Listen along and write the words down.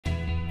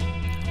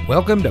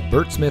Welcome to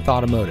Bert Smith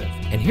Automotive,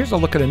 and here's a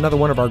look at another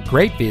one of our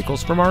great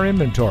vehicles from our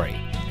inventory.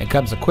 It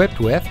comes equipped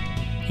with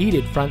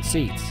heated front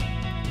seats,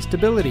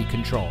 stability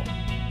control,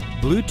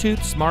 Bluetooth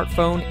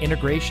smartphone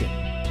integration,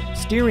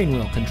 steering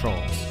wheel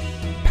controls,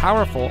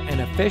 powerful and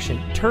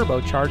efficient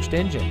turbocharged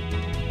engine,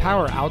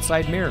 power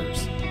outside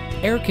mirrors,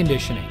 air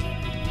conditioning,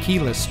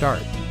 keyless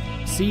start,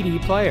 CD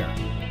player,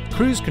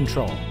 cruise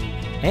control,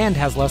 and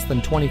has less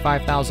than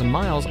 25,000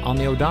 miles on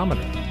the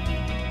odometer.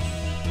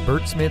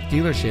 Bert Smith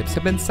dealerships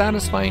have been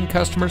satisfying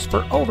customers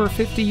for over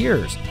 50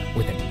 years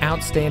with an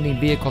outstanding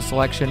vehicle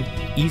selection,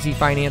 easy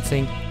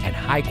financing, and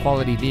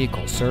high-quality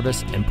vehicle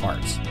service and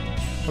parts.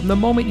 From the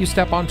moment you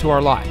step onto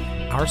our lot,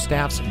 our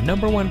staff's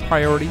 #1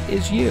 priority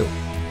is you.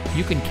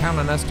 You can count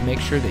on us to make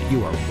sure that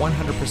you are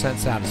 100%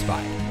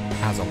 satisfied.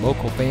 As a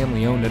local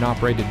family-owned and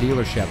operated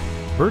dealership,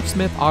 Bert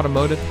Smith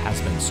Automotive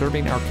has been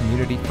serving our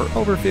community for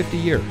over 50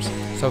 years,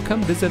 so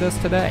come visit us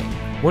today.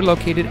 We're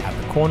located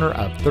at the corner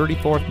of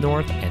 34th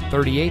North and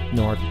 38th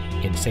North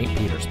in St.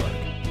 Petersburg.